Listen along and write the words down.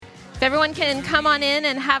If everyone can come on in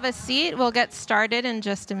and have a seat, we'll get started in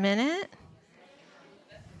just a minute.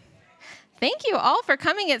 Thank you all for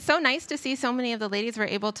coming. It's so nice to see so many of the ladies were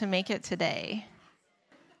able to make it today.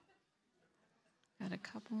 Got a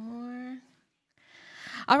couple more.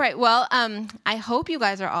 All right, well, I hope you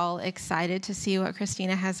guys are all excited to see what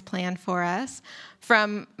Christina has planned for us.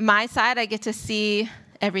 From my side, I get to see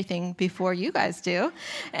everything before you guys do.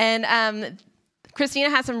 And Christina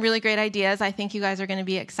has some really great ideas. I think you guys are going to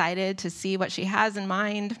be excited to see what she has in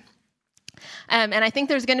mind. And I think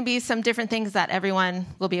there's going to be some different things that everyone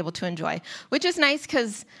will be able to enjoy, which is nice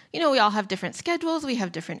because, we all have different schedules, we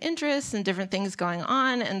have different interests and different things going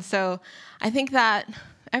on. And so I think that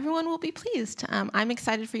everyone will be pleased. I'm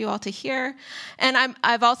excited for you all to hear. And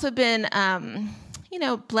I've also been,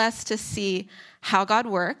 blessed to see how God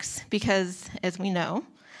works because, as we know,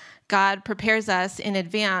 God prepares us in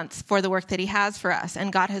advance for the work that he has for us.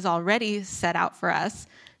 And God has already set out for us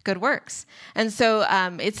good works. And so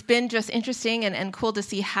it's been just interesting and cool to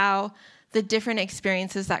see how the different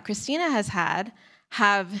experiences that Christina has had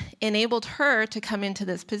have enabled her to come into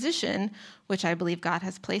this position, which I believe God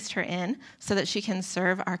has placed her in, so that she can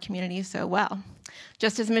serve our community so well.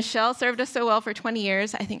 Just as Michelle served us so well for 20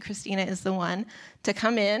 years, I think Christina is the one to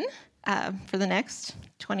come in for the next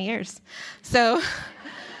 20 years. So...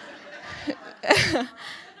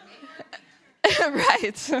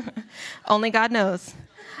 Right. Only God knows.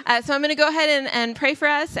 So I'm going to go ahead and pray for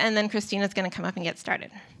us, and then Christina's going to come up and get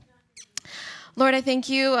started. Lord, I thank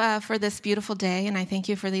you for this beautiful day, and I thank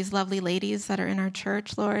you for these lovely ladies that are in our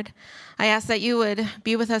church, Lord. I ask that you would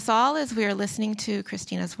be with us all as we are listening to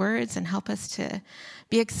Christina's words and help us to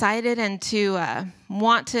be excited and to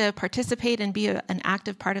want to participate and be an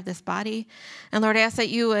active part of this body. And Lord, I ask that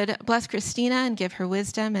you would bless Christina and give her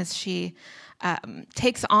wisdom as she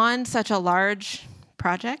takes on such a large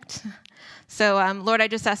project. So, Lord, I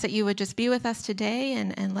just ask that you would just be with us today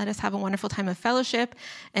and let us have a wonderful time of fellowship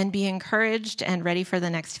and be encouraged and ready for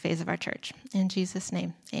the next phase of our church. In Jesus'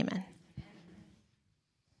 name, amen.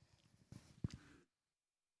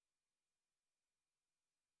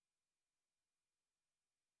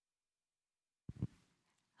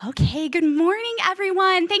 Okay, good morning,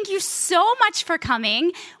 everyone. Thank you so much for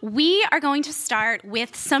coming. We are going to start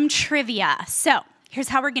with some trivia. So here's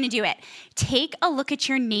how we're going to do it. Take a look at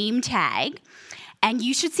your name tag, and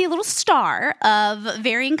you should see a little star of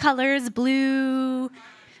varying colors, blue.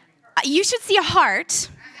 You should see a heart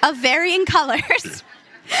of varying colors,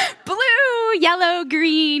 blue, yellow,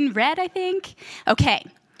 green, red, I think. Okay,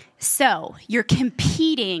 so you're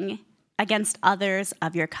competing against others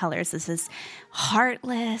of your colors. This is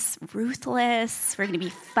heartless, ruthless. We're going to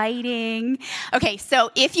be fighting. Okay,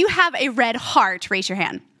 so if you have a red heart, raise your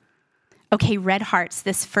hand. Okay, red hearts.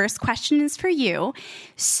 This first question is for you.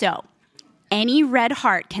 So any red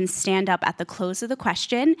heart can stand up at the close of the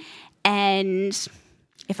question, and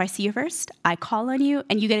if I see you first, I call on you,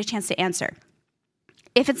 and you get a chance to answer.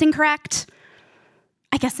 If it's incorrect,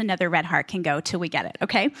 I guess another red heart can go till we get it,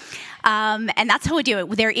 okay? And that's how we do it.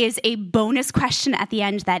 There is a bonus question at the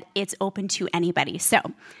end that it's open to anybody. So,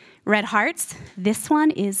 red hearts, this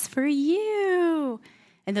one is for you.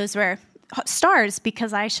 And those were stars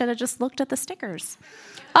because I should have just looked at the stickers.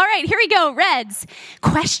 All right, here we go, reds.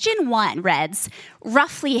 Question 1, reds.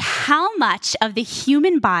 Roughly how much of the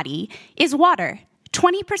human body is water?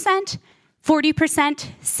 20%? 40%,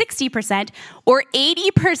 60%, or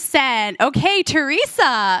 80%? Okay,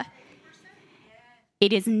 Teresa.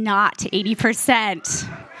 It is not 80%.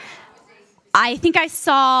 I think I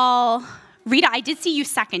saw, Rita, I did see you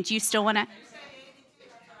second. Do you still want to?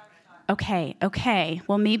 Okay.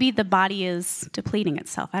 Well, maybe the body is depleting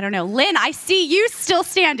itself. I don't know. Lynn, I see you still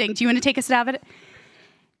standing. Do you want to take a stab at it?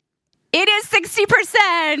 It is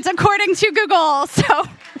 60%, according to Google. So...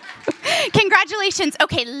 Congratulations.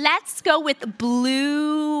 Okay, let's go with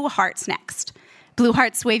blue hearts next. Blue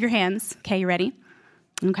hearts, wave your hands. Okay, you ready?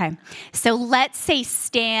 Okay. So let's say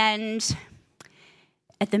stand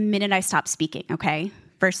at the minute I stop speaking, okay?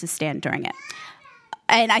 Versus stand during it.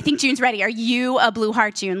 And I think June's ready. Are you a blue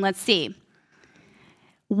heart, June? Let's see.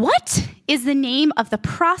 What is the name of the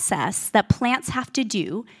process that plants have to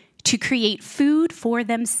do to create food for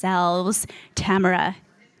themselves? Tamara.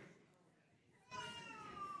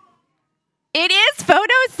 It is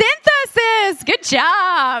photosynthesis. Good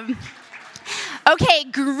job. Okay,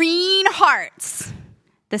 green hearts.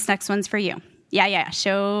 This next one's for you. Yeah.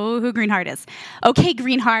 Show who green heart is. Okay,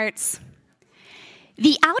 green hearts.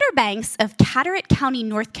 The Outer Banks of Carteret County,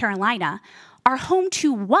 North Carolina, are home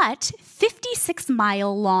to what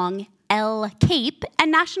 56-mile-long L Cape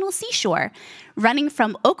and National Seashore, running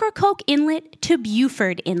from Ocracoke Inlet to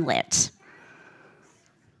Buford Inlet?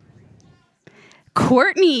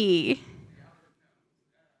 Courtney.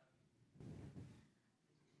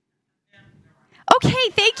 Okay,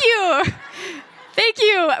 thank you. Thank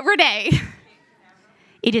you, Renee.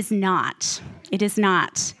 It is not. It is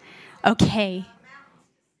not. Okay.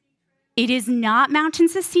 It is not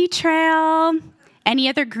Mountains to Sea Trail. Any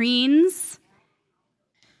other greens?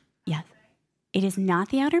 Yes. It is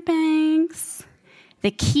not the Outer Banks.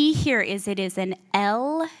 The key here is it is an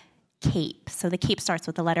L Cape. So the Cape starts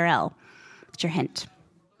with the letter L. That's your hint.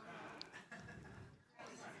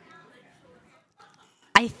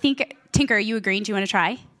 I think, Tinker, are you agreeing? Do you want to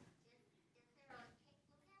try?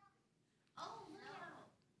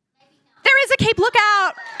 There is a Cape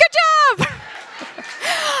Lookout. Good job.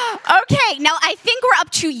 Okay, now I think we're up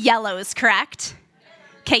to yellows, correct?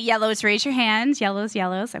 Okay, yellows, raise your hands. Yellows,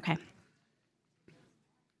 yellows. Okay.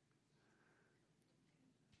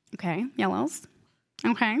 Okay, yellows.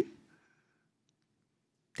 Okay.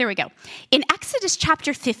 There we go. In Exodus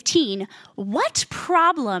chapter 15, what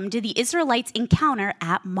problem did the Israelites encounter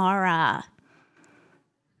at Marah?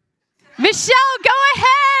 Michelle, go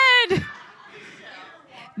ahead.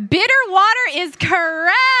 Bitter water is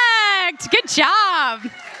correct. Good job.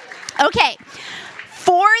 Okay,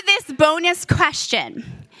 for this bonus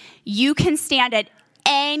question, you can stand at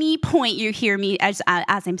any point you hear me as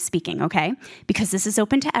I'm speaking, okay? Because this is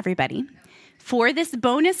open to everybody. For this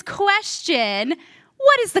bonus question,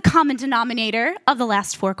 what is the common denominator of the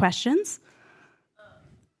last 4 questions?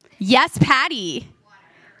 Yes, Patty.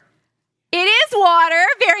 It is water.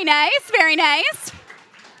 Very nice, very nice.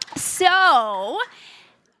 So,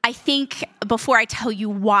 I think before I tell you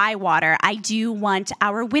why water, I do want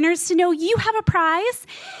our winners to know you have a prize.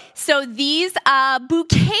 So these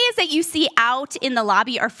bouquets that you see out in the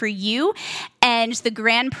lobby are for you. And the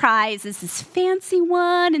grand prize is this fancy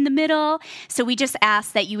one in the middle. So we just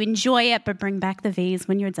ask that you enjoy it, but bring back the vase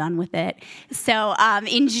when you're done with it. So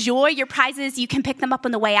enjoy your prizes. You can pick them up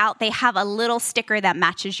on the way out. They have a little sticker that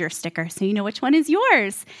matches your sticker, so you know which one is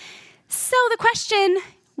yours. So the question,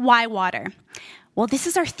 why water? Well, this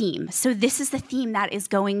is our theme. So this is the theme that is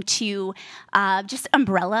going to just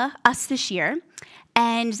umbrella us this year.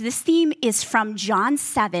 And this theme is from John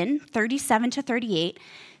 7, 37 to 38.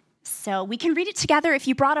 So we can read it together. If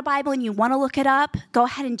you brought a Bible and you want to look it up, go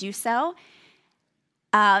ahead and do so.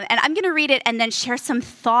 And I'm going to read it and then share some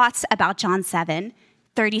thoughts about John 7,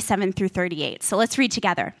 37 through 38. So let's read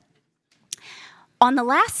together. On the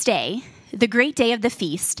last day, the great day of the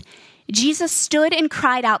feast, Jesus stood and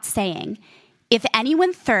cried out, saying, "If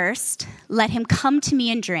anyone thirst, let him come to me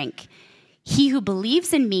and drink. He who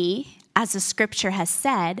believes in me, as the scripture has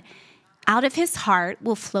said, out of his heart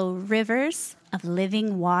will flow rivers of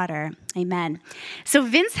living water." Amen. So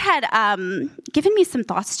Vince had given me some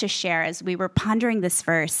thoughts to share as we were pondering this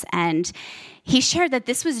verse, and he shared that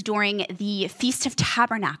this was during the Feast of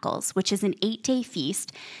Tabernacles, which is an 8-day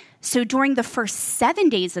feast. So during the first 7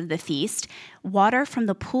 days of the feast, water from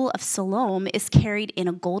the pool of Siloam is carried in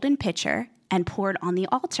a golden pitcher and poured on the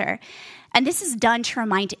altar. And this is done to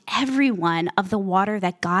remind everyone of the water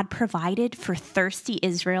that God provided for thirsty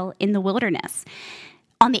Israel in the wilderness.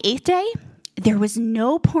 On the 8th day, there was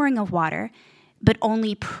no pouring of water, but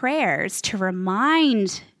only prayers to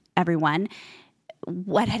remind everyone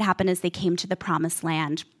what had happened as they came to the promised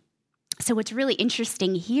land. So what's really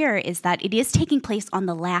interesting here is that it is taking place on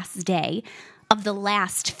the last day of the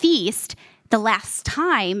last feast, the last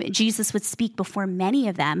time Jesus would speak before many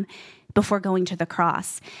of them before going to the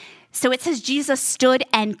cross. So it says Jesus stood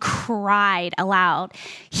and cried aloud.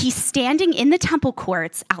 He's standing in the temple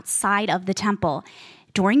courts outside of the temple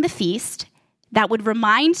during the feast that would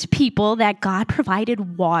remind people that God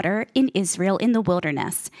provided water in Israel in the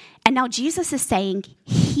wilderness. And now Jesus is saying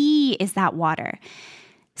he is that water.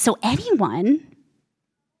 So anyone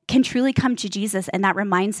can truly come to Jesus, and that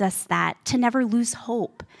reminds us that to never lose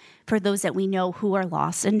hope for those that we know who are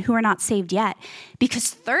lost and who are not saved yet. Because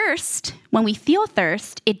thirst, when we feel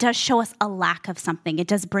thirst, it does show us a lack of something. It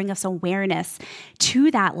does bring us awareness to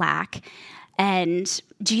that lack. And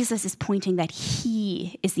Jesus is pointing that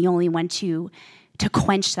he is the only one to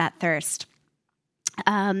quench that thirst.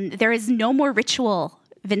 There is no more ritual,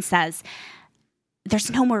 Vince says.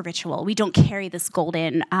 There's no more ritual. We don't carry this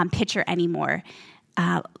golden pitcher anymore.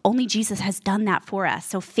 Only Jesus has done that for us.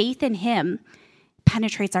 So faith in him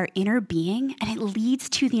penetrates our inner being, and it leads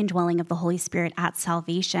to the indwelling of the Holy Spirit at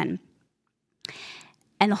salvation.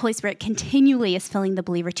 And the Holy Spirit continually is filling the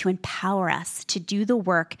believer to empower us to do the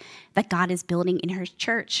work that God is building in his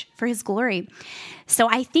church for his glory. So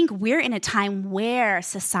I think we're in a time where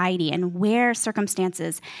society and where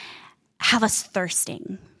circumstances have us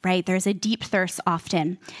thirsting, right? There's a deep thirst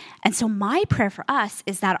often. And so my prayer for us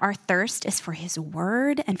is that our thirst is for his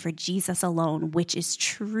word and for Jesus alone, which is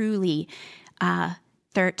truly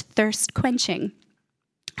thirst quenching.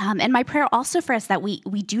 And my prayer also for us that we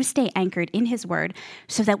do stay anchored in his word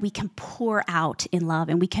so that we can pour out in love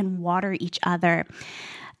and we can water each other.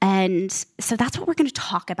 And so that's what we're going to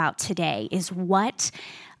talk about today, is what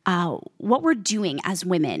we're doing as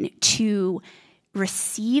women to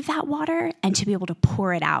receive that water and to be able to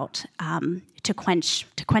pour it out to quench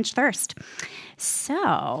thirst.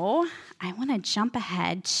 So I want to jump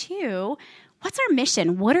ahead to what's our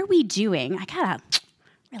mission? What are we doing? I gotta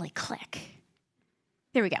really click.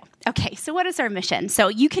 There we go. Okay, so what is our mission? So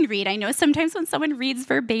you can read. I know sometimes when someone reads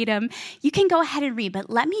verbatim, you can go ahead and read, but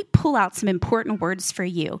let me pull out some important words for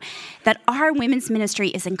you, that our women's ministry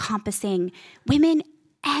is encompassing women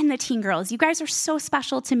and the teen girls. You guys are so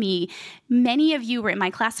special to me. Many of you were in my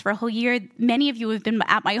class for a whole year. Many of you have been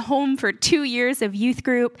at my home for 2 years of youth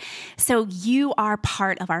group. So you are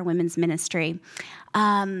part of our women's ministry.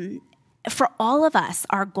 For all of us,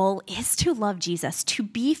 our goal is to love Jesus, to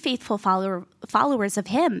be faithful followers of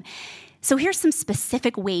him. So here's some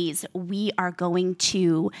specific ways we are going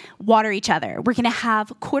to water each other. We're going to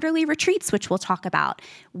have quarterly retreats, which we'll talk about,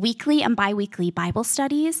 weekly and biweekly Bible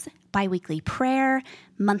studies, biweekly prayer,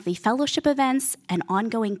 monthly fellowship events, and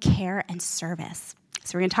ongoing care and service.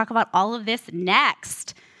 So we're going to talk about all of this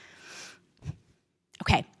next.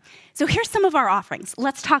 Okay. So here's some of our offerings.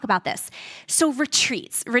 Let's talk about this. So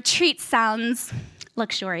retreats. Retreat sounds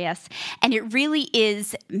luxurious, and it really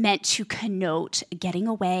is meant to connote getting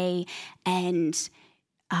away and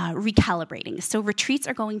recalibrating. So retreats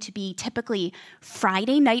are going to be typically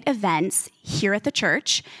Friday night events here at the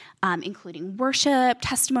church, including worship,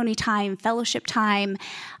 testimony time, fellowship time.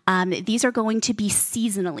 These are going to be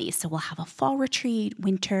seasonally. So we'll have a fall retreat,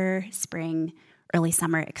 winter, spring, early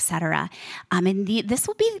summer, etc. And this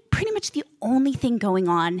will be pretty much the only thing going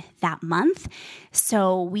on that month.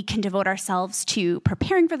 So we can devote ourselves to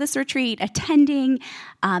preparing for this retreat, attending,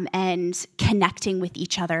 and connecting with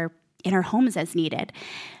each other in our homes as needed.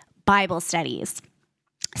 Bible studies.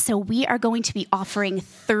 So we are going to be offering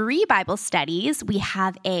 3 Bible studies. We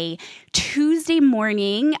have a Tuesday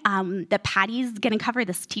morning that Patty's going to cover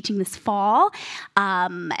this teaching this fall.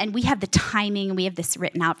 And we have the timing. We have this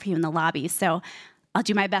written out for you in the lobby. So I'll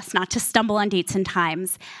do my best not to stumble on dates and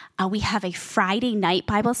times. We have a Friday night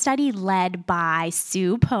Bible study led by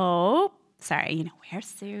Sue Pope. Sorry, where's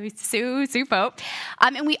Sue Pope.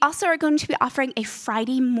 And we also are going to be offering a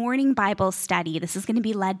Friday morning Bible study. This is going to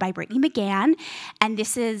be led by Brittany McGann, and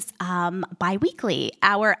this is bi-weekly.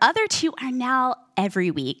 Our other 2 are now every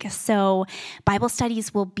week. So Bible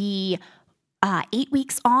studies will be 8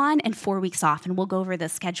 weeks on and 4 weeks off, and we'll go over the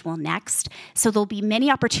schedule next. So there'll be many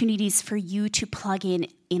opportunities for you to plug in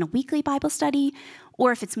a weekly Bible study,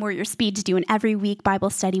 or if it's more your speed to do an every week Bible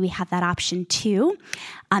study, we have that option too.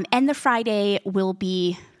 And the Friday will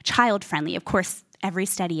be child friendly. Of course, every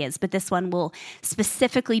study is, but this one will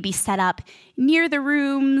specifically be set up near the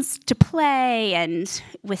rooms to play and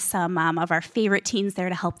with some of our favorite teens there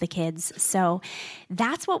to help the kids. So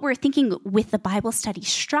that's what we're thinking with the Bible study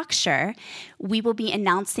structure. We will be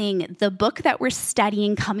announcing the book that we're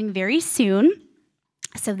studying coming very soon.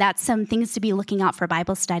 So that's some things to be looking out for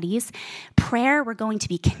Bible studies. Prayer, we're going to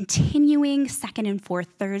be continuing 2nd and 4th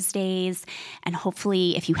Thursdays. And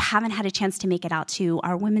hopefully, if you haven't had a chance to make it out to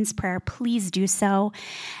our women's prayer, please do so.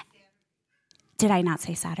 Did I not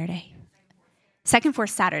say Saturday? 2nd, 4th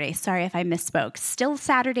Saturday. Sorry if I misspoke. Still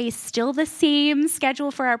Saturday, still the same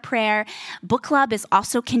schedule for our prayer. Book club is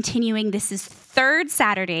also continuing. This is 3rd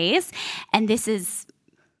Saturdays, and this is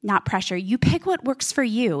not pressure. You pick what works for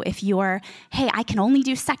you. If you're, hey, I can only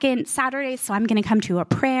do 2nd Saturday, so I'm going to come to a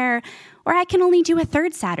prayer, or I can only do a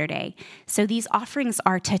 3rd Saturday. So these offerings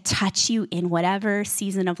are to touch you in whatever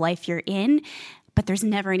season of life you're in, but there's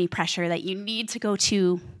never any pressure that you need to go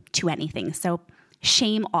to anything. So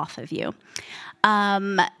shame off of you.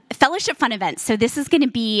 Fellowship fun events. So this is going to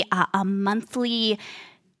be a monthly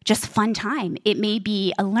just fun time. It may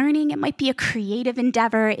be a learning, it might be a creative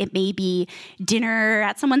endeavor, it may be dinner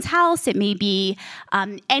at someone's house, it may be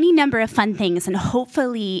any number of fun things. And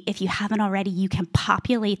hopefully, if you haven't already, you can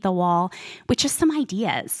populate the wall with just some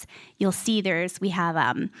ideas. You'll see we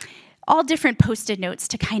have all different Post-it notes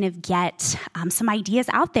to kind of get some ideas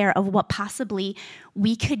out there of what possibly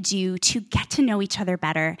we could do to get to know each other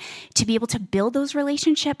better, to be able to build those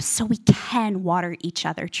relationships so we can water each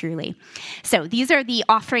other truly. So these are the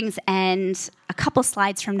offerings, and a couple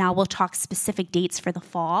slides from now, we'll talk specific dates for the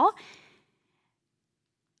fall.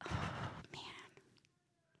 Oh, man.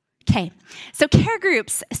 Okay, so care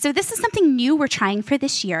groups. So this is something new we're trying for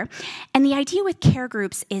this year. And the idea with care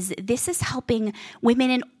groups is this is helping women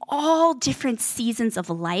in all different seasons of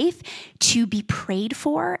life to be prayed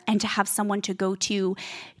for and to have someone to go to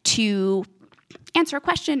answer a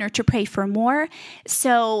question or to pray for more.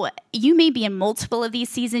 So you may be in multiple of these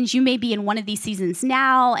seasons. You may be in one of these seasons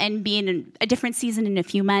now and be in a different season in a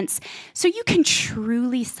few months. So you can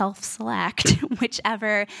truly self-select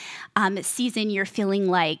whichever season you're feeling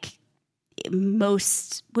like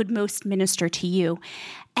would most minister to you.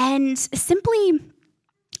 And simply,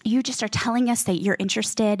 you just are telling us that you're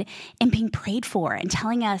interested in being prayed for and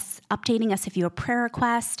updating us if you have a prayer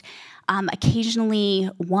request. Occasionally,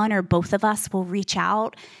 one or both of us will reach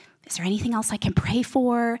out. Is there anything else I can pray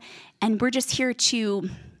for? And we're just here to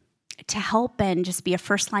help and just be a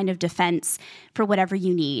first line of defense for whatever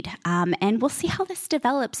you need. And we'll see how this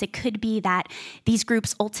develops. It could be that these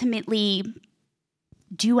groups ultimately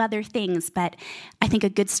do other things, but I think a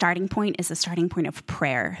good starting point is a starting point of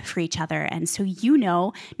prayer for each other. And so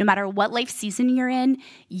no matter what life season you're in,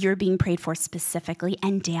 you're being prayed for specifically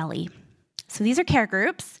and daily. So these are care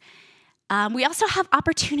groups. We also have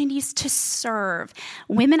opportunities to serve.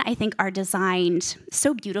 Women, I think, are designed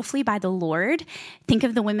so beautifully by the Lord. Think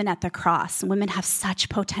of the women at the cross. Women have such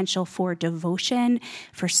potential for devotion,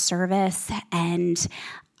 for service, and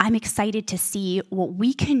I'm excited to see what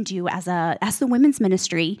we can do as the women's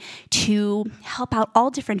ministry to help out all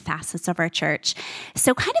different facets of our church.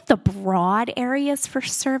 So kind of the broad areas for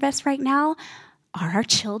service right now are our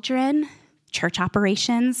children, church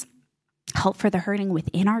operations, help for the hurting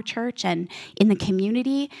within our church and in the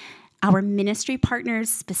community, our ministry partners,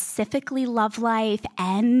 specifically Love Life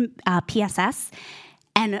and PSS,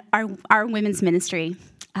 and our women's ministry,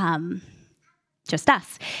 just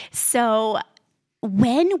us. So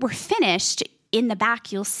when we're finished, in the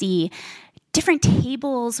back, you'll see different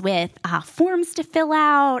tables with forms to fill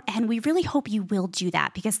out, and we really hope you will do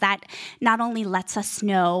that because that not only lets us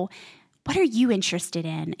know what are you interested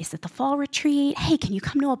in? Is it the fall retreat? Hey, can you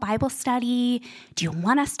come to a Bible study? Do you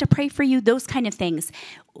want us to pray for you? Those kind of things.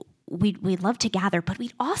 We'd love to gather, but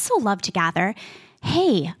we'd also love to gather,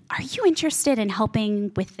 hey, are you interested in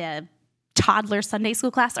helping with the toddler Sunday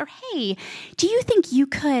school class? Or hey, do you think you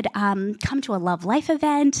could come to a Love Life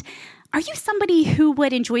event? Are you somebody who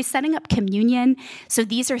would enjoy setting up communion? So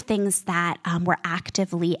these are things that we're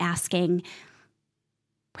actively asking,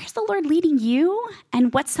 where's the Lord leading you?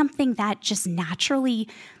 And what's something that just naturally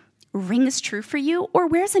rings true for you? Or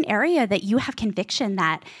where's an area that you have conviction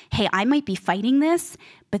that, hey, I might be fighting this,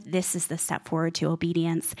 but this is the step forward to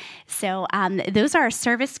obedience. So those are our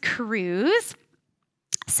service crews.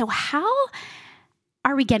 So how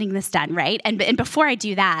are we getting this done, right? And before I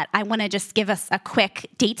do that, I want to just give us a quick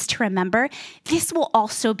dates to remember. This will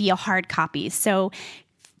also be a hard copy. So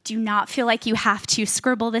do not feel like you have to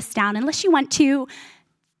scribble this down unless you want to.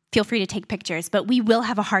 Feel free to take pictures, but we will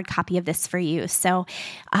have a hard copy of this for you. So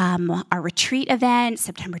our retreat event,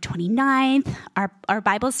 September 29th, our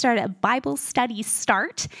Bible studies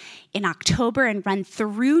start in October and run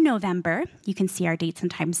through November. You can see our dates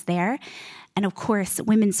and times there. And of course,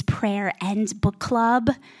 women's prayer and book club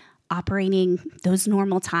operating those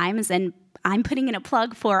normal times. And I'm putting in a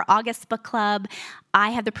plug for August book club. I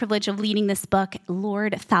have the privilege of leading this book,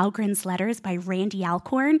 Lord Thalgren's Letters by Randy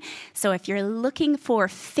Alcorn. So if you're looking for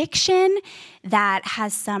fiction that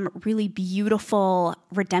has some really beautiful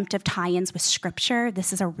redemptive tie-ins with scripture,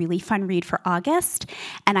 this is a really fun read for August.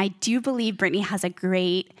 And I do believe Brittany has a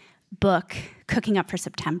great book cooking up for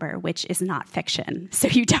September, which is not fiction. So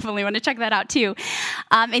you definitely want to check that out too.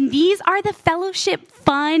 And these are the fellowship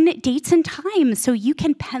fun dates and times. So you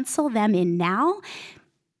can pencil them in now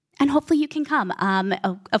and hopefully you can come.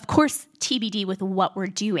 Of course, TBD with what we're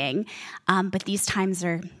doing, but these times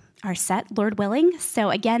are set, Lord willing. So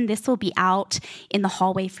again, this will be out in the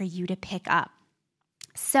hallway for you to pick up.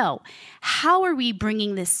 So how are we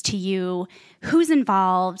bringing this to you? Who's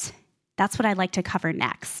involved? That's what I'd like to cover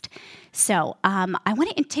next. So I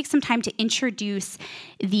want to take some time to introduce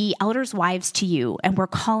the elders' wives to you, and we're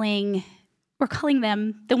calling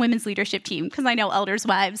them the women's leadership team because I know elders'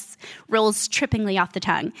 wives rolls trippingly off the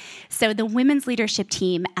tongue. So the women's leadership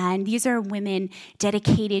team, and these are women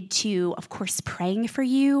dedicated to, of course, praying for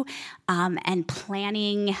you and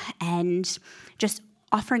planning and just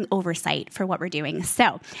offering oversight for what we're doing.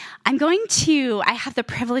 So I have the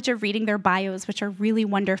privilege of reading their bios, which are really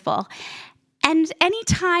wonderful. And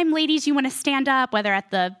anytime, ladies, you want to stand up, whether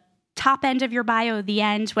at the top end of your bio, the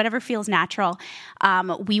end, whatever feels natural,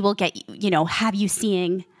 we will have you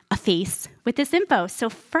seeing a face with this info. So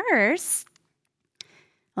first,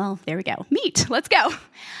 Well, there we go. Meet. Let's go.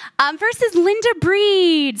 First is Linda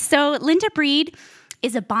Breed. So Linda Breed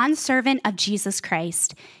is a bondservant of Jesus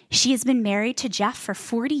Christ. She has been married to Jeff for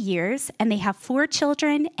 40 years, and they have 4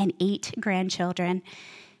 children and 8 grandchildren.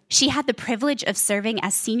 She had the privilege of serving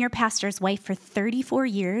as senior pastor's wife for 34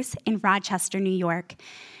 years in Rochester, New York.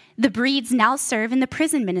 The Breeds now serve in the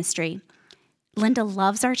prison ministry. Linda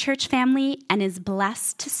loves our church family and is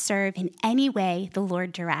blessed to serve in any way the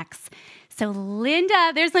Lord directs. So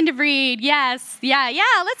Linda, there's Linda Breed. Yes. Yeah.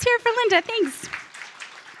 Let's hear it for Linda. Thanks.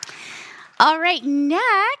 All right.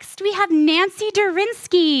 Next, we have Nancy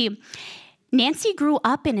Durinsky. Nancy grew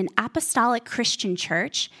up in an apostolic Christian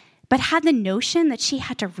church, but had the notion that she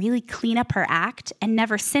had to really clean up her act and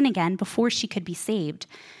never sin again before she could be saved.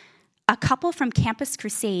 A couple from Campus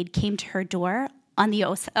Crusade came to her door on the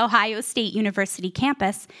Ohio State University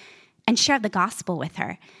campus and shared the gospel with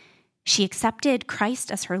her. She accepted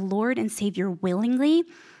Christ as her Lord and Savior willingly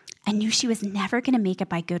and knew she was never going to make it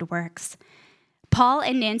by good works. Paul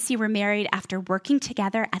and Nancy were married after working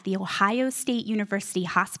together at the Ohio State University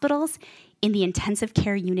hospitals in the intensive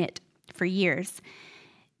care unit for years.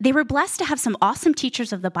 They were blessed to have some awesome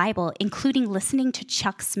teachers of the Bible, including listening to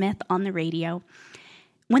Chuck Smith on the radio.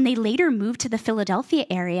 When they later moved to the Philadelphia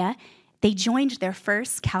area, they joined their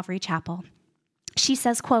first Calvary Chapel. She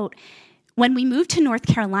says, quote, "When we moved to North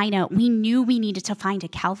Carolina, we knew we needed to find a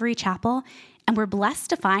Calvary Chapel, and we're blessed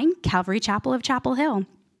to find Calvary Chapel of Chapel Hill,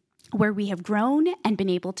 where we have grown and been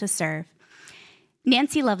able to serve."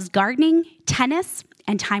 Nancy loves gardening, tennis,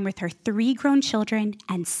 and time with her 3 grown children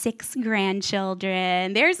and 6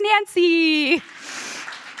 grandchildren. There's Nancy.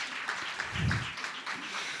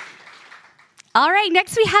 All right,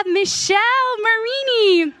 next we have Michelle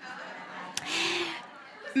Marini.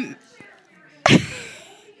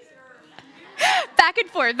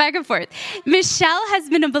 Back and forth. Michelle has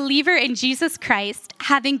been a believer in Jesus Christ,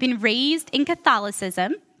 having been raised in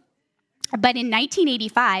Catholicism. But in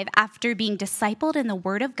 1985, after being discipled in the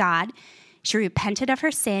Word of God, she repented of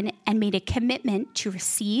her sin and made a commitment to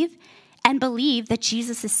receive and believe that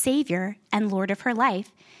Jesus is Savior and Lord of her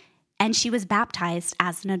life, and she was baptized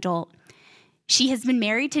as an adult. She has been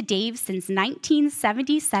married to Dave since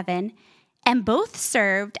 1977, and both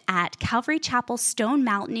served at Calvary Chapel Stone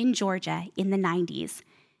Mountain in Georgia in the 90s.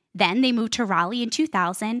 Then they moved to Raleigh in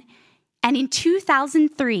 2000, and in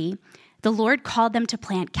 2003, the Lord called them to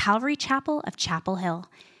plant Calvary Chapel of Chapel Hill.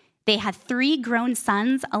 They had 3 grown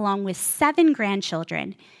sons along with 7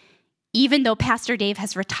 grandchildren. Even though Pastor Dave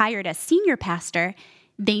has retired as senior pastor,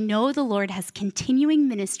 they know the Lord has continuing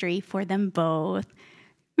ministry for them both.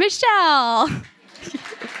 Michelle.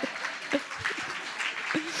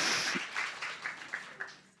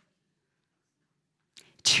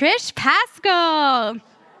 Trish Pascal.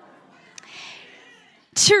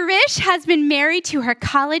 Trish has been married to her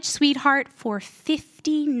college sweetheart for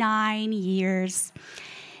 59 years.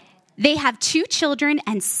 They have 2 children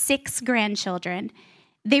and 6 grandchildren.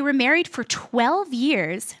 They were married for 12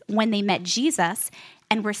 years when they met Jesus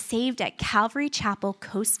and were saved at Calvary Chapel,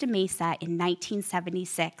 Costa Mesa in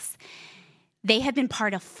 1976. They have been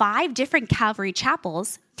part of 5 different Calvary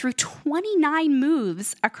Chapels through 29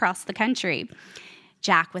 moves across the country.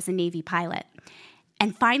 Jack was a Navy pilot.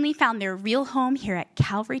 And finally found their real home here at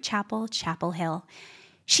Calvary Chapel, Chapel Hill.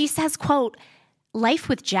 She says, quote, "Life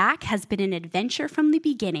with Jack has been an adventure from the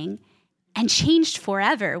beginning and changed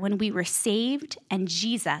forever when we were saved and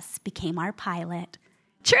Jesus became our pilot."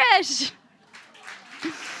 Trish!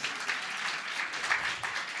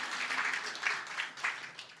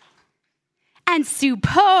 And Sue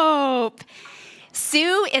Pope.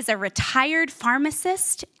 Sue is a retired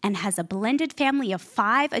pharmacist and has a blended family of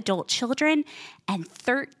 5 adult children and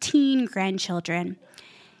 13 grandchildren.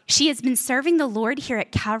 She has been serving the Lord here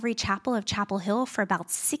at Calvary Chapel of Chapel Hill for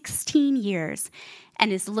about 16 years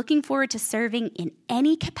and is looking forward to serving in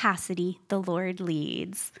any capacity the Lord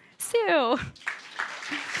leads. Sue.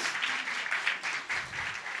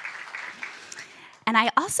 And I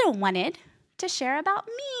also wanted to share about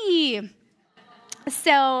me.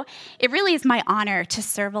 So it really is my honor to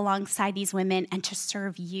serve alongside these women and to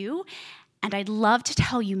serve you. And I'd love to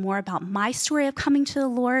tell you more about my story of coming to the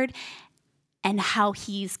Lord and how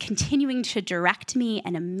he's continuing to direct me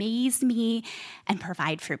and amaze me and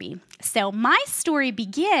provide for me. So my story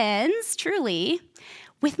begins, truly,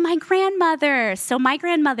 with my grandmother. So my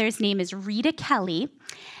grandmother's name is Rita Kelly,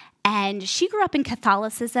 and she grew up in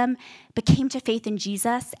Catholicism, but came to faith in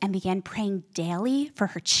Jesus and began praying daily for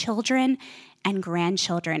her children and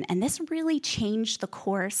grandchildren. And this really changed the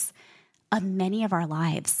course of many of our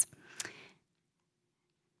lives.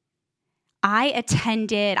 I came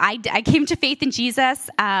to faith in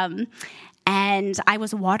Jesus, and And I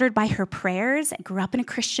was watered by her prayers. I grew up in a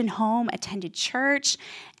Christian home, attended church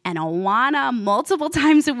and Awana multiple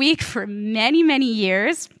times a week for many, many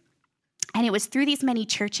years. And it was through these many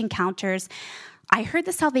church encounters, I heard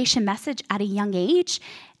the salvation message at a young age,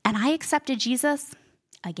 and I accepted Jesus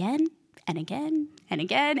again and again and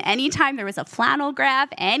again. Anytime there was a flannel graph,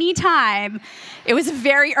 anytime, it was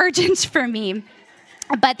very urgent for me.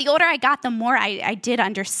 But the older I got, the more I did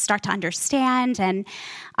start to understand, and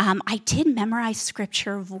I did memorize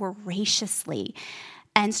scripture voraciously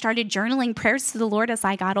and started journaling prayers to the Lord as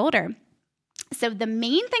I got older. So the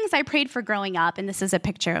main things I prayed for growing up, and this is a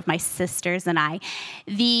picture of my sisters and I,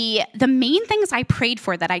 the main things I prayed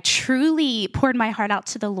for that I truly poured my heart out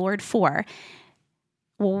to the Lord for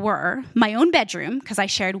were my own bedroom, because I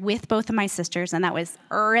shared with both of my sisters, and that was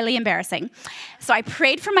really embarrassing. So I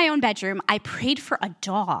prayed for my own bedroom, I prayed for a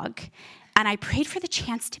dog, and I prayed for the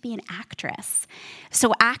chance to be an actress.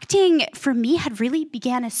 So acting for me had really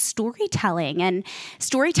began as storytelling, and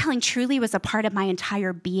storytelling truly was a part of my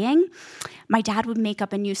entire being. My dad would make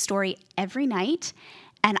up a new story every night,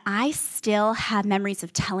 and I still have memories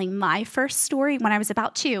of telling my first story when I was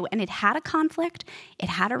about 2, and it had a conflict, it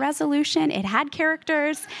had a resolution, it had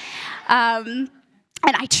characters. And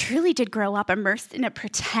I truly did grow up immersed in a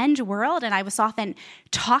pretend world, and I was often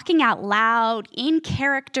talking out loud, in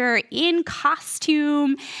character, in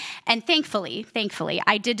costume. And thankfully,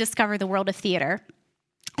 I did discover the world of theater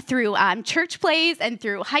through church plays and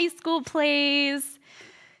through high school plays.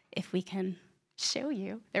 If we can show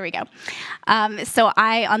you. There we go. So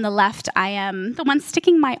on the left, I am the one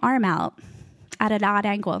sticking my arm out at an odd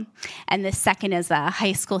angle. And the second is a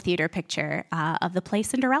high school theater picture of the play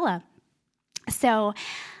Cinderella. So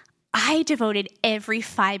I devoted every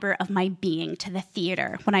fiber of my being to the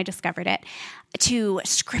theater when I discovered it, to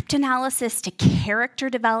script analysis, to character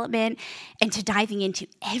development, and to diving into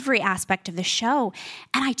every aspect of the show.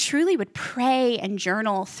 And I truly would pray and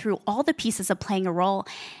journal through all the pieces of playing a role.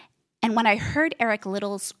 And when I heard Eric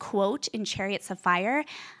Little's quote in Chariots of Fire,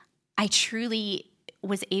 I truly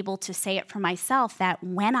was able to say it for myself that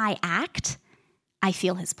when I act, I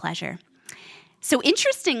feel his pleasure. So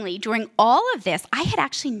interestingly, during all of this, I had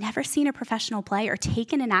actually never seen a professional play or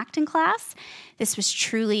taken an acting class. This was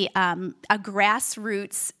truly a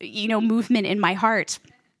grassroots, movement in my heart.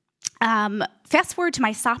 Fast forward to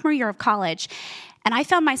my sophomore year of college, and I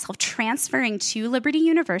found myself transferring to Liberty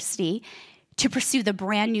University to pursue the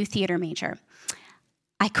brand new theater major.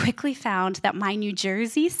 I quickly found that my New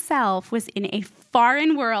Jersey self was in a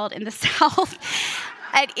foreign world in the South.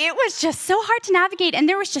 And it was just so hard to navigate, and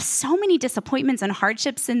there was just so many disappointments and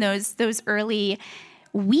hardships in those early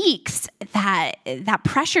weeks that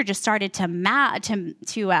pressure just started to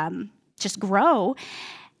just grow.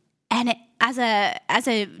 And as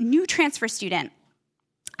a new transfer student,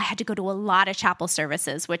 I had to go to a lot of chapel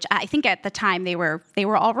services, which I think at the time they were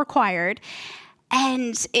all required.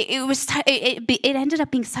 And it ended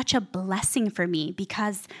up being such a blessing for me,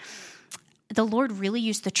 because the Lord really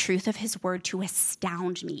used the truth of his word to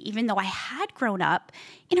astound me. Even though I had grown up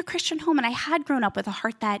in a Christian home and I had grown up with a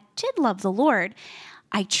heart that did love the Lord,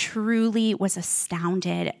 I truly was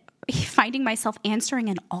astounded, finding myself answering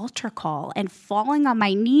an altar call and falling on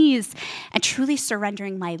my knees and truly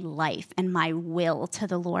surrendering my life and my will to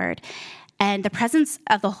the Lord. And the presence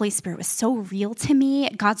of the Holy Spirit was so real to me.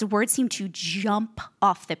 God's word seemed to jump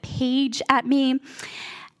off the page at me.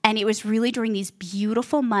 And it was really during these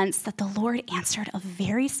beautiful months that the Lord answered a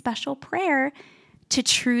very special prayer to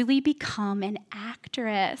truly become an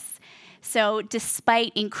actress. So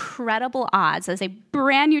despite incredible odds, as a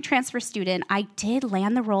brand new transfer student, I did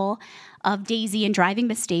land the role of Daisy in Driving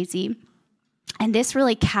Miss Daisy. And this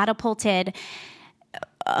really catapulted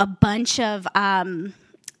a bunch of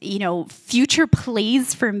future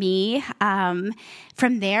plays for me.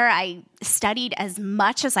 From there, I studied as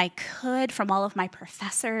much as I could from all of my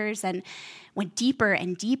professors and went deeper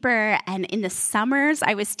and deeper. And in the summers,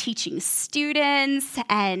 I was teaching students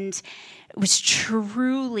and was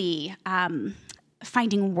truly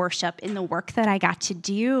finding worship in the work that I got to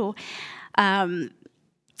do.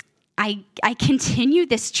 I continued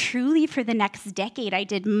this truly for the next decade. I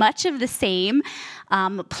did much of the same,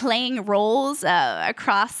 playing roles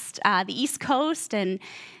across the East Coast and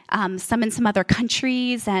some in some other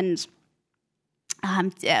countries, and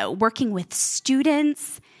working with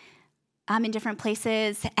students in different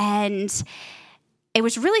places. And it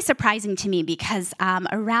was really surprising to me because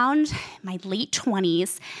around my late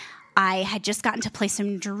 20s, I had just gotten to play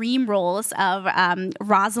some dream roles of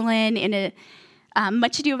Rosalind in a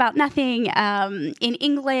Much Ado About Nothing in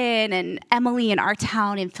England, and Emily in Our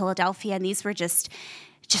Town in Philadelphia. And these were just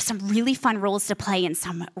just some really fun roles to play in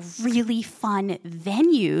some really fun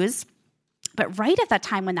venues. But right at that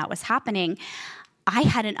time when that was happening, I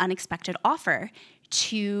had an unexpected offer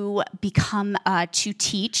to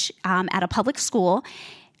teach at a public school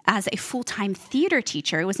as a full-time theater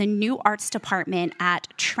teacher. It was a new arts department at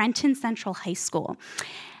Trenton Central High School.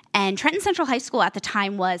 And Trenton Central High School at the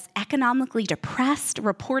time was economically depressed,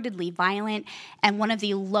 reportedly violent, and one of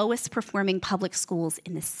the lowest performing public schools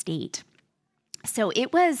in the state. So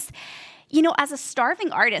it was, as a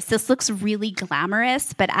starving artist, this looks really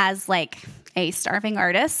glamorous, but as like a starving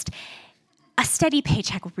artist, a steady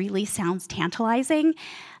paycheck really sounds tantalizing.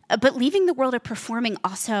 But leaving the world of performing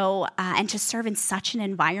also and to serve in such an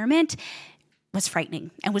environment was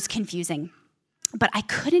frightening and was confusing. But I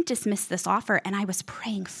couldn't dismiss this offer, and I was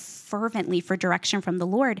praying fervently for direction from the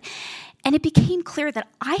Lord. And it became clear that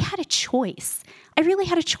I had a choice. I really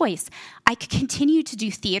had a choice. I could continue to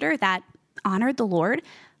do theater that honored the Lord,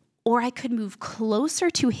 or I could move closer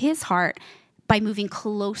to his heart by moving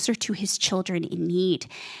closer to his children in need.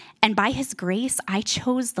 And by his grace, I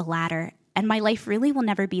chose the latter, and my life really will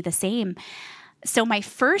never be the same. So my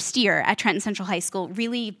first year at Trenton Central High School,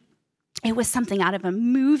 really, it was something out of a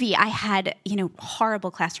movie. I had,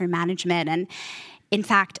 horrible classroom management. And in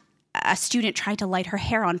fact, a student tried to light her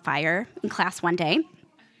hair on fire in class one day.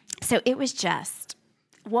 So it was just,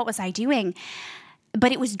 what was I doing?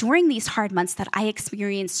 But it was during these hard months that I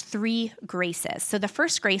experienced 3 graces. So the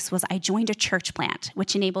first grace was I joined a church plant,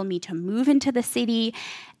 which enabled me to move into the city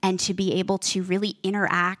and to be able to really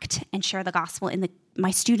interact and share the gospel in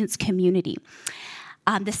my students' community.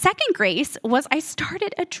 The second grace was I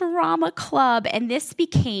started a drama club, and this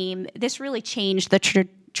really changed the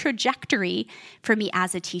trajectory for me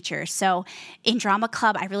as a teacher. So in drama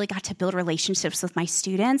club, I really got to build relationships with my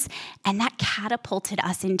students, and that catapulted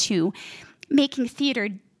us into making theater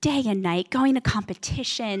day and night, going to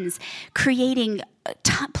competitions, creating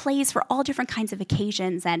plays for all different kinds of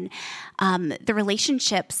occasions. And the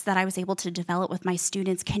relationships that I was able to develop with my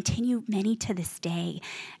students continue many to this day.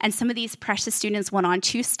 And some of these precious students went on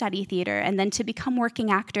to study theater and then to become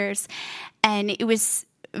working actors. And it was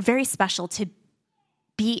very special to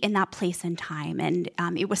be in that place and time. And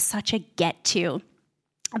it was such a get to.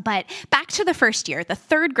 But back to the first year, the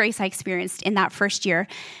third grace I experienced in that first year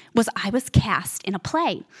was I was cast in a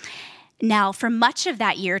play. Now, for much of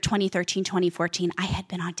that year, 2013, 2014, I had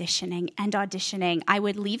been auditioning. I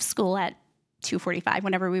would leave school at 2:45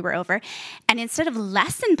 whenever we were over. And instead of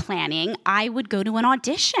lesson planning, I would go to an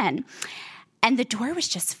audition. And the door was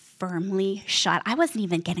just firmly shut. I wasn't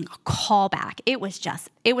even getting a call back. It was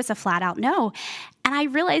a flat out no. And I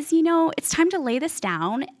realized, it's time to lay this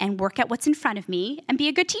down and work at what's in front of me and be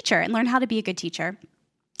a good teacher and learn how to be a good teacher.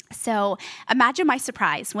 So imagine my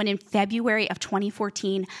surprise when in February of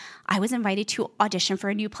 2014, I was invited to audition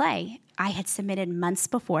for a new play. I had submitted months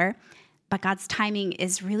before, but God's timing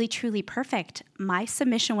is really, truly perfect. My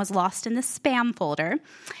submission was lost in the spam folder,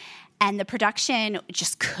 and the production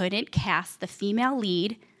just couldn't cast the female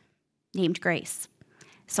lead named Grace.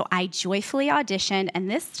 So I joyfully auditioned,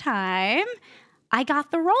 and this time I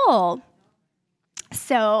got the role.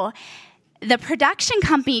 So the production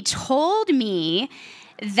company told me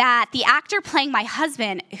that the actor playing my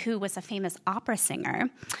husband, who was a famous opera singer,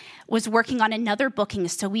 was working on another booking,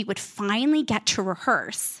 so we would finally get to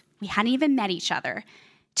rehearse. We hadn't even met each other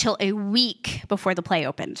till a week before the play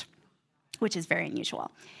opened, which is very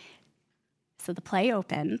unusual. So the play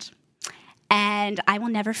opened, and I will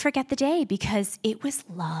never forget the day because it was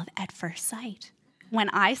love at first sight. When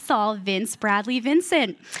I saw Bradley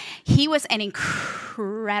Vincent, he was an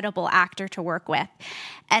incredible actor to work with.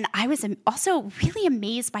 And I was also really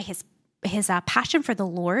amazed by his passion for the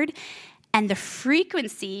Lord and the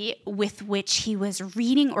frequency with which he was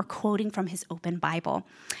reading or quoting from his open Bible.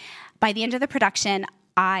 By the end of the production,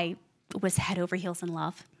 I was head over heels in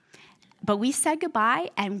love. But we said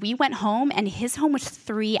goodbye, and we went home, and his home was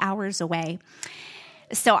 3 hours away.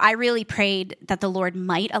 So I really prayed that the Lord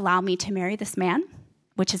might allow me to marry this man,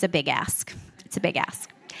 which is a big ask. It's a big ask.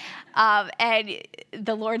 And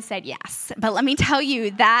the Lord said yes. But let me tell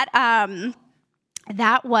you, that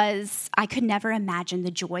was, I could never imagine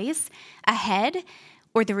the joys ahead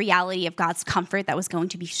or the reality of God's comfort that was going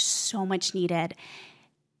to be so much needed,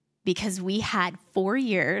 because we had 4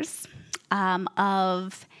 years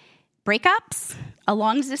of breakups, a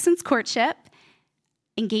long-distance courtship,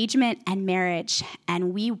 engagement, and marriage.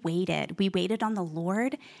 And we waited. We waited on the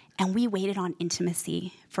Lord, and we waited on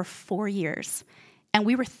intimacy for 4 years. And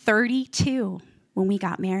we were 32 when we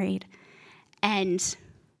got married. And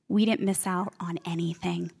we didn't miss out on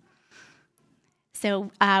anything.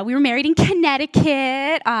 So we were married in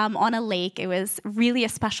Connecticut on a lake. It was really a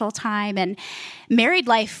special time, and married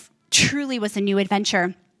life truly was a new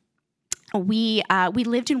adventure. We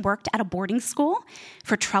lived and worked at a boarding school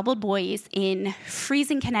for troubled boys in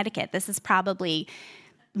freezing Connecticut. This is probably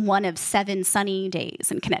one of 7 sunny days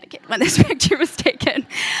in Connecticut when this picture was taken.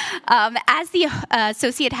 As the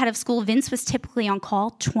associate head of school, Vince was typically on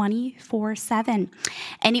call 24/7.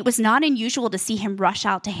 And it was not unusual to see him rush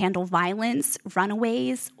out to handle violence,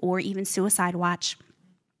 runaways, or even suicide watch.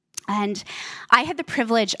 And I had the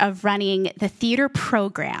privilege of running the theater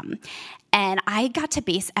program. And I got to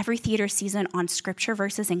base every theater season on scripture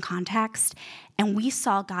verses in context. And we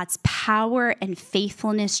saw God's power and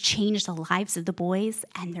faithfulness change the lives of the boys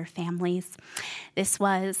and their families. This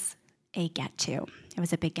was a get-to. It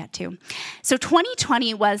was a big get-to. So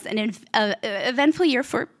 2020 was an eventful year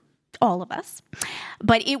for all of us,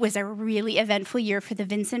 but it was a really eventful year for the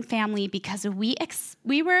Vincent family because we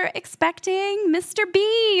were expecting Mr.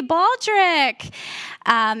 B, Baldrick.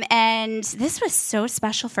 And this was so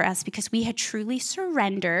special for us because we had truly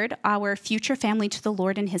surrendered our future family to the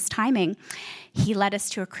Lord in his timing. He led us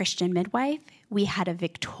to a Christian midwife. We had a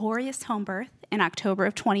victorious home birth in October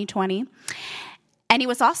of 2020. And it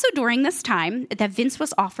was also during this time that Vince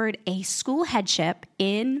was offered a school headship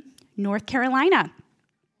in North Carolina.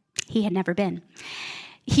 He had never been.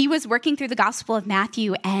 He was working through the Gospel of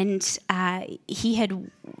Matthew, and he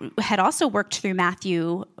had also worked through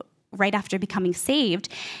Matthew right after becoming saved,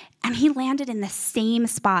 and he landed in the same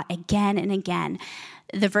spot again and again,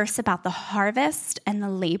 the verse about the harvest and the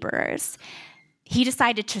laborers. He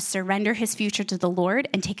decided to surrender his future to the Lord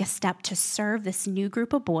and take a step to serve this new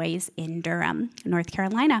group of boys in Durham, North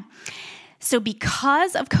Carolina. So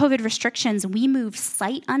because of COVID restrictions, we moved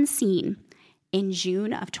sight unseen in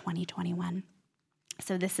June of 2021.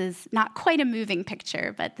 So this is not quite a moving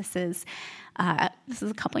picture, but this is a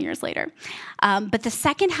couple years later. But the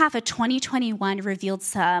second half of 2021 revealed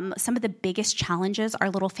some of the biggest challenges our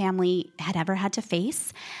little family had ever had to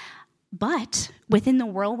face. But within the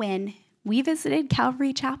whirlwind, we visited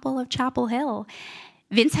Calvary Chapel of Chapel Hill.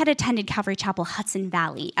 Vince had attended Calvary Chapel Hudson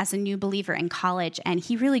Valley as a new believer in college, and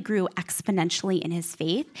he really grew exponentially in his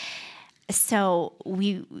faith. So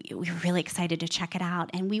we were really excited to check it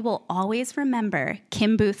out. And we will always remember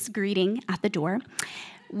Kim Booth's greeting at the door.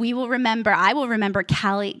 I will remember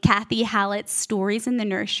Kathy Hallett's stories in the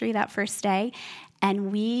nursery that first day.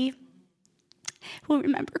 And we will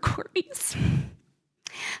remember Courtney's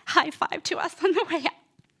high five to us on the way out.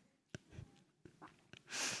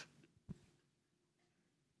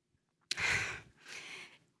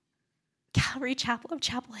 Calvary Chapel of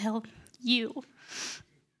Chapel Hill, you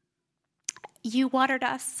watered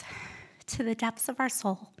us to the depths of our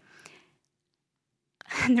soul.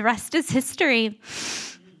 And the rest is history.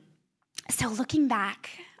 So looking back,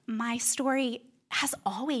 my story has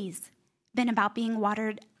always been about being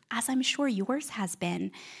watered, as I'm sure yours has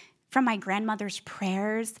been, from my grandmother's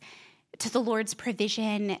prayers to the Lord's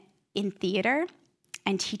provision in theater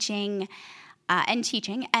and teaching,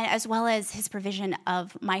 as well as his provision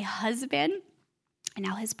of my husband, and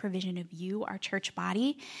now his provision of you, our church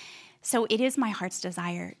body. So it is my heart's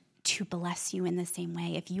desire to bless you in the same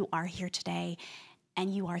way. If you are here today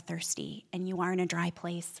and you are thirsty and you are in a dry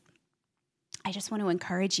place, I just want to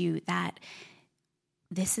encourage you that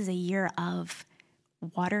this is a year of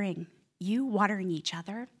watering each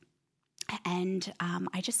other. And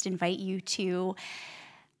I just invite you to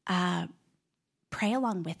pray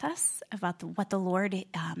along with us about what the Lord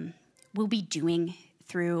will be doing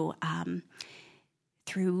through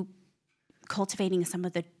cultivating some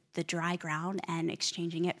of the dry ground and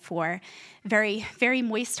exchanging it for very, very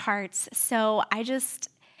moist hearts. So I just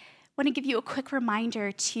want to give you a quick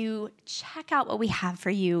reminder to check out what we have for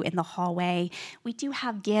you in the hallway. We do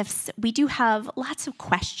have gifts. We do have lots of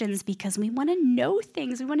questions because we want to know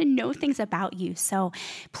things. We want to know things about you. So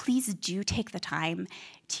please do take the time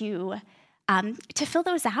to fill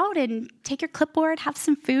those out and take your clipboard, have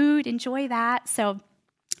some food, enjoy that. So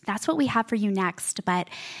that's what we have for you next. But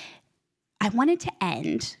I wanted to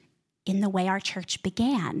end in the way our church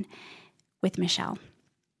began, with Michelle.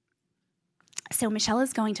 So Michelle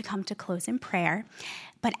is going to come to close in prayer,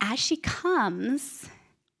 but as she comes,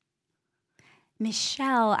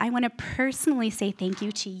 Michelle, I want to personally say thank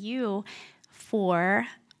you to you for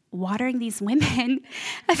watering these women,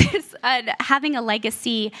 having a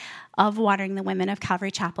legacy of watering the women of Calvary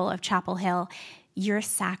Chapel of Chapel Hill. Your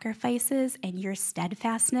sacrifices and your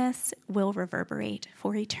steadfastness will reverberate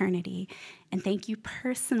for eternity. And thank you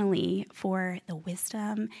personally for the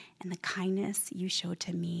wisdom and the kindness you showed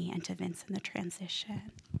to me and to Vince in the transition.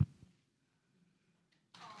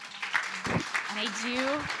 And I do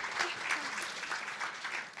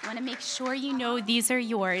want to make sure you know these are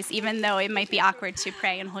yours, even though it might be awkward to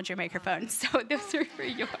pray and hold your microphone. So those are for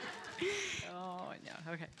yours. Oh,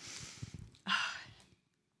 no, okay.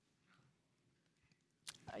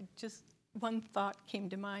 One thought came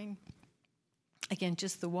to mind. Again,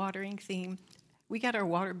 just the watering theme. We got our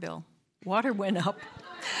water bill. Water went up.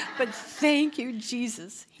 But thank you,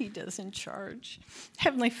 Jesus. He doesn't charge.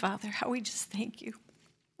 Heavenly Father, how we just thank you.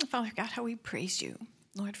 Father God, how we praise you,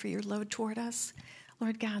 Lord, for your love toward us.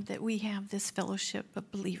 Lord God, that we have this fellowship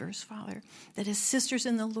of believers, Father, that as sisters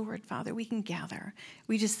in the Lord, Father, we can gather.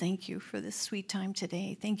 We just thank you for this sweet time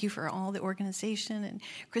today. Thank you for all the organization and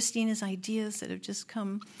Christina's ideas that have just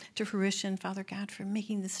come to fruition, Father God, for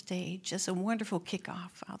making this day just a wonderful kickoff,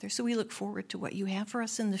 Father. So we look forward to what you have for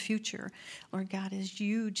us in the future, Lord God, as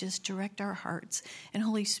you just direct our hearts. And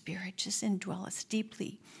Holy Spirit, just indwell us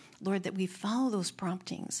deeply, Lord, that we follow those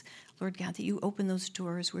promptings, Lord God, that you open those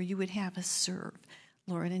doors where you would have us serve,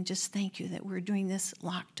 Lord, and just thank you that we're doing this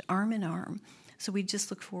locked arm in arm. So we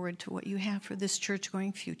just look forward to what you have for this church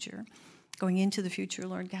going into the future,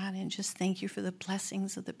 Lord God, and just thank you for the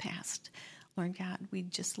blessings of the past. Lord God, we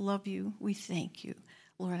just love you. We thank you.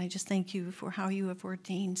 Lord, I just thank you for how you have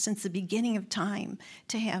ordained since the beginning of time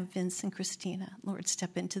to have Vince and Christina, Lord,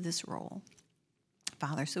 step into this role,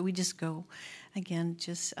 Father. So we just go, again,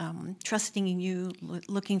 just trusting in you,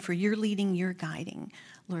 looking for your leading, your guiding,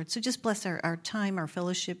 Lord. So just bless our time, our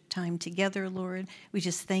fellowship time together, Lord. We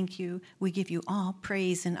just thank you. We give you all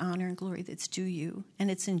praise and honor and glory that's due you. And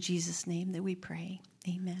it's in Jesus' name that we pray.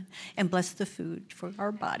 Amen. And bless the food for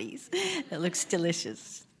our bodies. It looks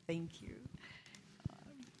delicious. Thank you.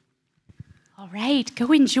 All right,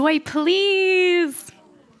 go enjoy, please.